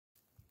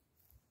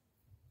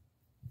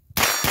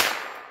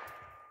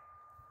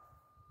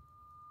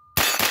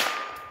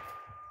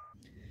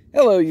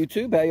Hello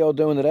YouTube, how y'all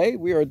doing today?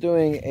 We are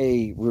doing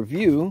a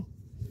review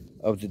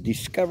of the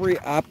Discovery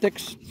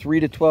Optics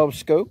 3-12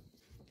 scope.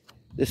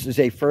 This is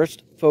a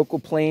first focal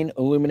plane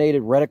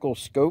illuminated reticle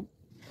scope.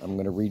 I'm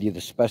going to read you the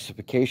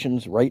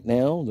specifications right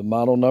now. The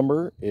model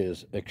number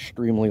is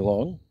extremely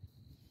long.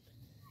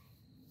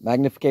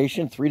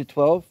 Magnification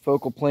 3-12,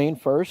 focal plane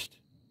first.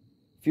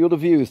 Field of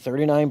view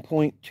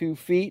 39.2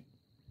 feet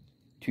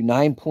to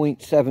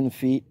 9.7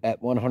 feet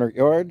at 100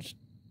 yards,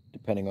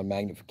 depending on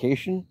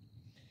magnification.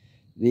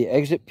 The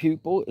exit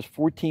pupil is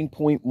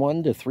 14.1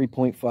 to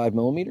 3.5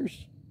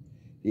 millimeters.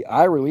 The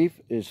eye relief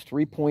is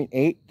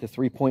 3.8 to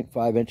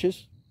 3.5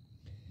 inches.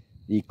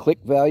 The click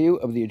value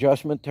of the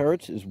adjustment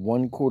turrets is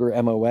 1/4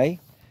 MOA.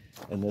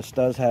 And this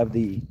does have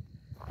the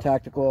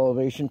tactical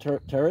elevation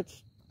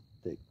turrets.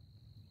 You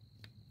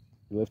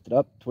lift it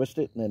up, twist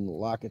it, and then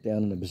lock it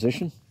down into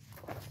position.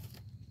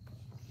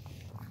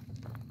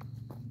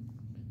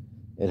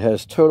 It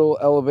has total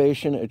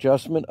elevation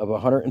adjustment of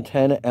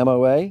 110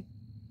 MOA.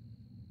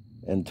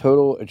 And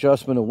total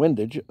adjustment of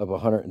windage of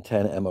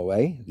 110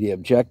 MOA. The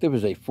objective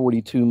is a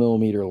 42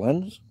 millimeter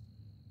lens.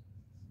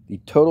 The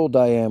total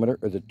diameter,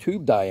 or the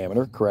tube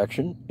diameter,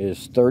 correction,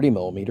 is 30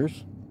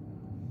 millimeters.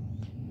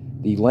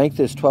 The length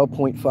is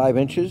 12.5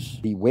 inches.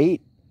 The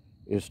weight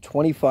is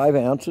 25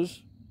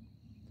 ounces.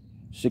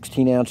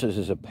 16 ounces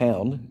is a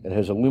pound. It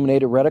has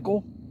illuminated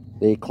reticle.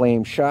 They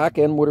claim shock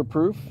and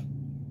waterproof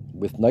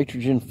with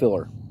nitrogen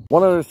filler.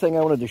 One other thing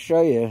I wanted to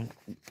show you.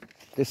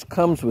 This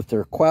comes with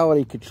their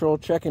quality control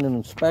checking and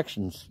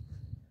inspections.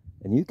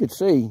 And you can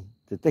see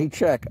that they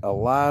check a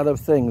lot of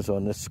things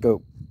on this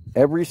scope.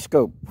 Every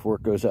scope before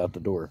it goes out the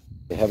door.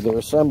 They have their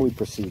assembly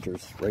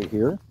procedures right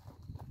here.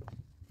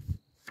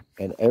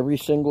 And every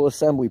single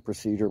assembly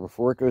procedure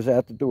before it goes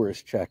out the door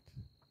is checked.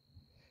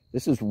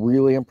 This is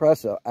really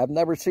impressive. I've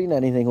never seen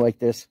anything like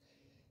this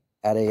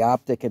at a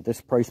optic at this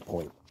price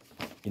point.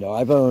 You know,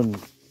 I've owned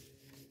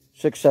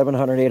 $600,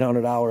 $700,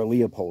 $800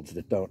 Leopolds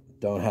that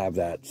don't have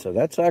that. So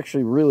that's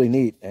actually really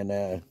neat, and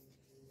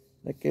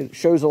it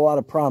shows a lot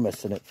of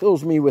promise, and it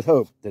fills me with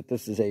hope that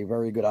this is a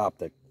very good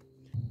optic.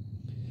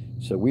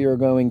 So we are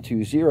going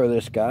to zero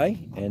this guy,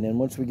 and then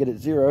once we get it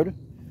zeroed,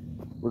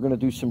 we're going to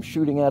do some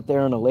shooting out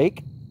there in the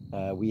lake.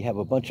 We have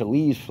a bunch of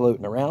leaves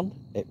floating around.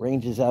 It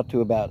ranges out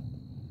to about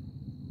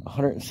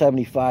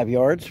 175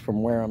 yards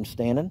from where I'm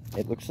standing,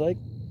 it looks like.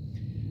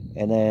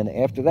 And then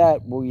after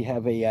that, we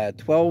have a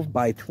 12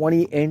 by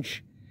 20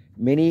 inch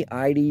mini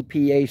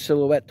IDPA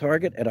silhouette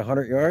target at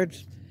 100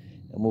 yards.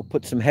 And we'll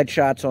put some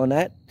headshots on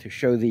that to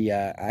show the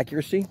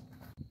accuracy.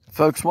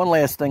 Folks, one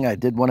last thing I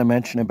did want to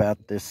mention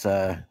about this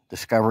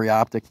Discovery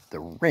Optic. The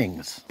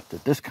rings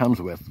that this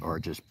comes with are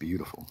just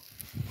beautiful.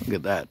 Look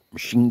at that.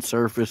 Machine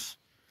surface.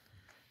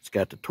 It's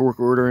got the torque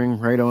ordering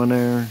right on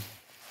there.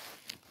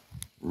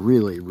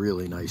 Really,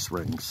 really nice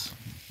rings.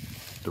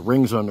 The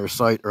rings on their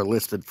site are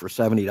listed for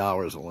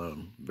 $70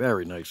 alone.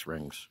 Very nice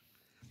rings.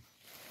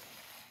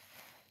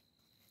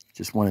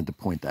 Just wanted to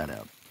point that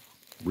out.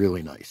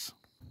 Really nice.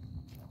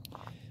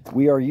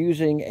 We are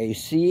using a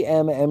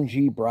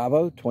CMMG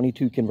Bravo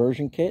 22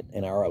 conversion kit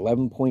in our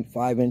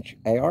 11.5 inch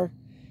AR.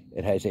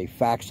 It has a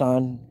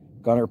Faxon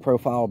gunner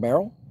profile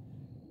barrel.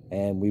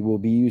 And we will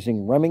be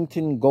using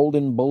Remington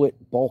Golden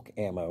Bullet bulk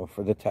ammo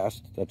for the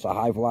test. That's a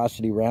high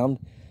velocity round.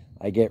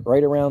 I get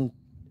right around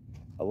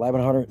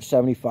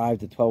 1,175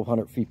 to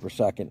 1,200 feet per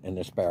second in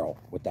this barrel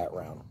with that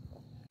round.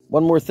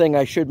 One more thing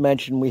I should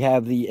mention, we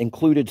have the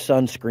included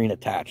sunscreen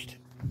attached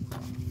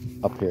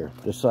up here.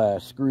 This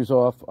screws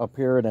off up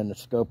here, and then the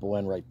scope will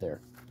end right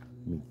there.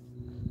 Let me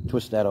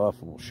twist that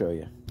off and we'll show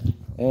you.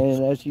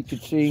 And as you can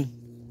see,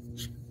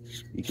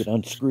 you can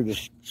unscrew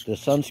the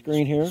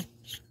sunscreen here.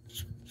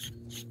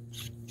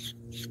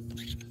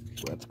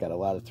 So that's got a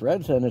lot of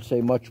threads, and it's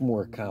a much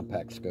more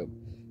compact scope.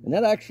 And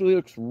that actually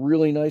looks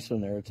really nice in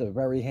there. It's a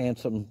very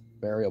handsome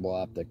variable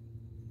optic.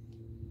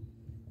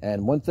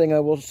 And one thing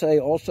I will say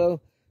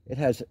also, it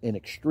has an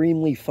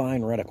extremely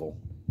fine reticle.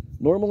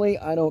 Normally,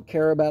 I don't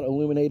care about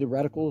illuminated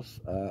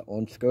reticles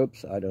on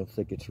scopes. I don't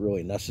think it's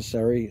really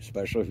necessary,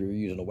 especially if you're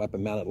using a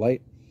weapon-mounted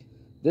light.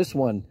 This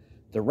one,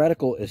 the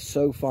reticle is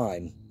so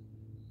fine,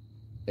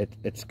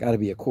 it's got to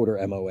be a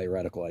 1/4 MOA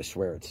reticle, I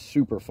swear. It's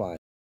super fine.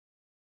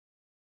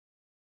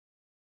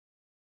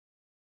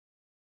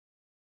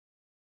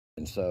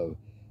 And so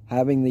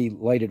having the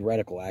lighted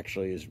reticle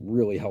actually is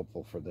really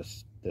helpful for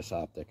this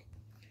optic.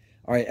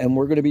 All right, and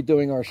we're going to be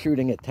doing our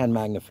shooting at 10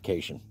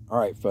 magnification. All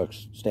right,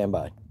 folks, stand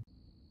by.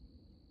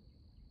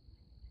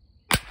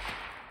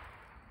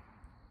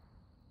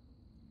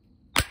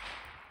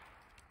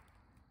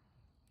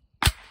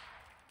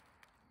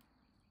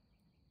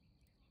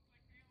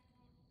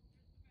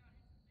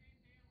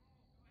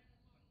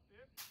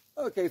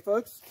 Okay,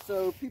 folks,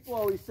 so people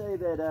always say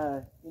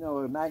that, you know,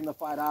 a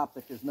magnified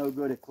optic is no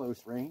good at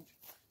close range.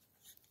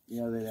 You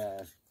know,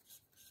 that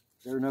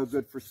they're no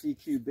good for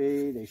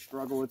CQB. They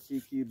struggle with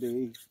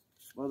CQB.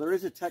 Well, there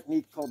is a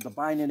technique called the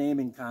bind and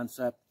aiming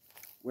concept,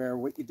 where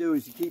what you do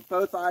is you keep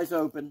both eyes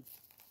open.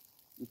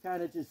 you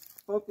kind of just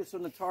focus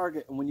on the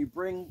target, and when you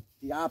bring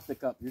the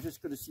optic up, you're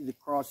just going to see the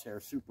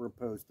crosshair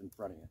superimposed in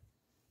front of you.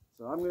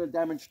 So I'm going to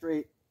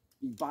demonstrate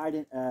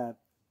the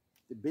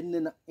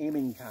bending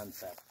aiming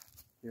concept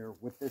here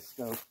with this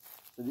scope,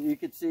 so that you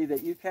can see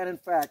that you can in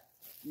fact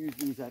use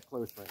these at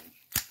close range.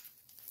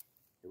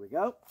 Here we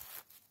go.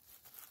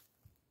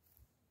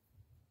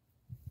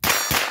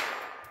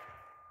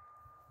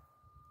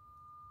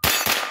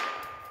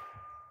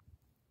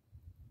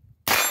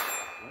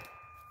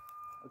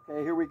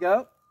 Okay, here we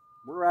go.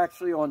 We're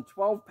actually on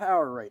 12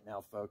 power right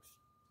now, folks.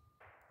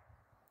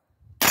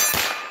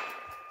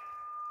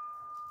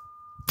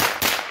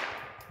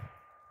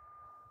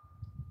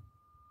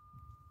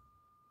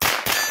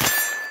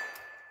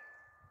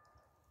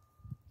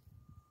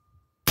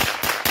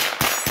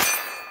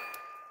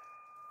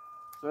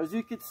 So as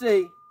you can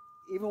see,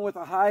 even with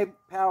a high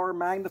power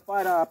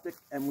magnified optic,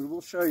 and we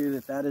will show you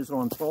that that is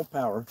on 12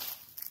 power,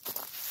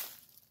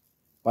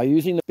 by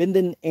using the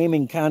bending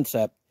aiming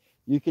concept,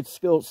 you could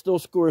still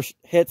score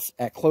hits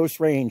at close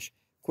range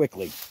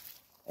quickly.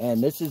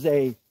 And this is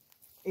a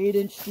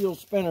 8-inch steel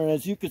spinner, and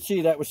as you can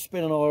see, that was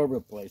spinning all over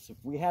the place. If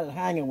we had it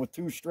hanging with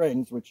 2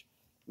 strings, which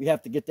we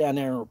have to get down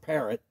there and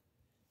repair it,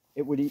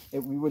 we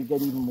would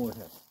get even more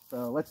hits.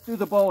 So let's do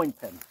the bowling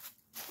pin.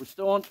 We're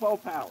still on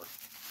 12 power.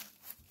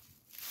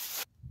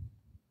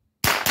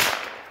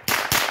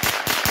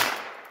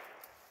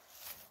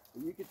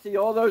 You can see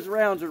all those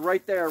rounds are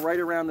right there, right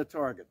around the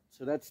target.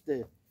 So that's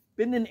the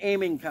bending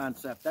aiming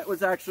concept. That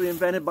was actually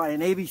invented by a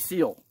Navy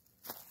SEAL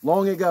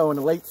long ago in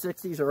the late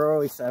 60s or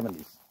early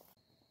 70s.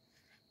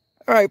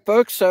 All right,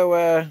 folks,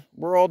 so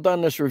we're all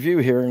done this review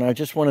here, and I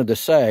just wanted to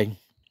say,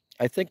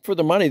 I think for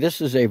the money,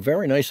 this is a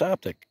very nice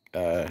optic.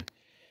 You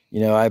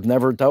know, I've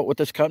never dealt with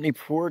this company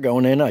before.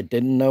 Going in, I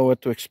didn't know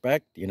what to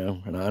expect, you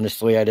know, and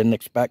honestly, I didn't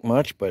expect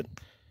much, but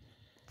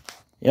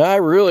yeah, I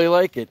really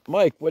like it.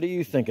 Mike, what do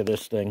you think of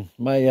this thing?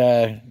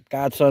 My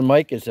godson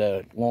Mike is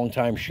a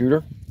longtime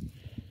shooter.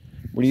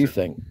 What do you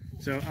think?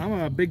 So I'm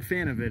a big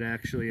fan of it,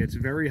 actually. It's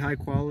very high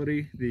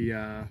quality.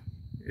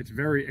 It's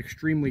very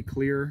extremely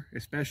clear,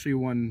 especially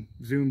when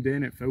zoomed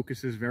in. It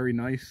focuses very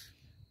nice.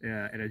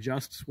 It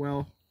adjusts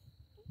well.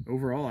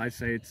 Overall, I'd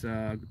say it's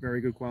a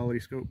very good quality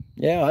scope.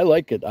 Yeah, I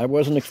like it. I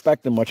wasn't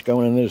expecting much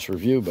going into this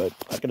review, but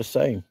I gotta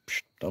say,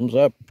 thumbs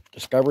up.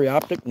 Discovery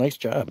Optic, nice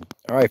job.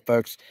 All right,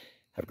 folks.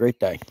 Have a great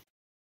day.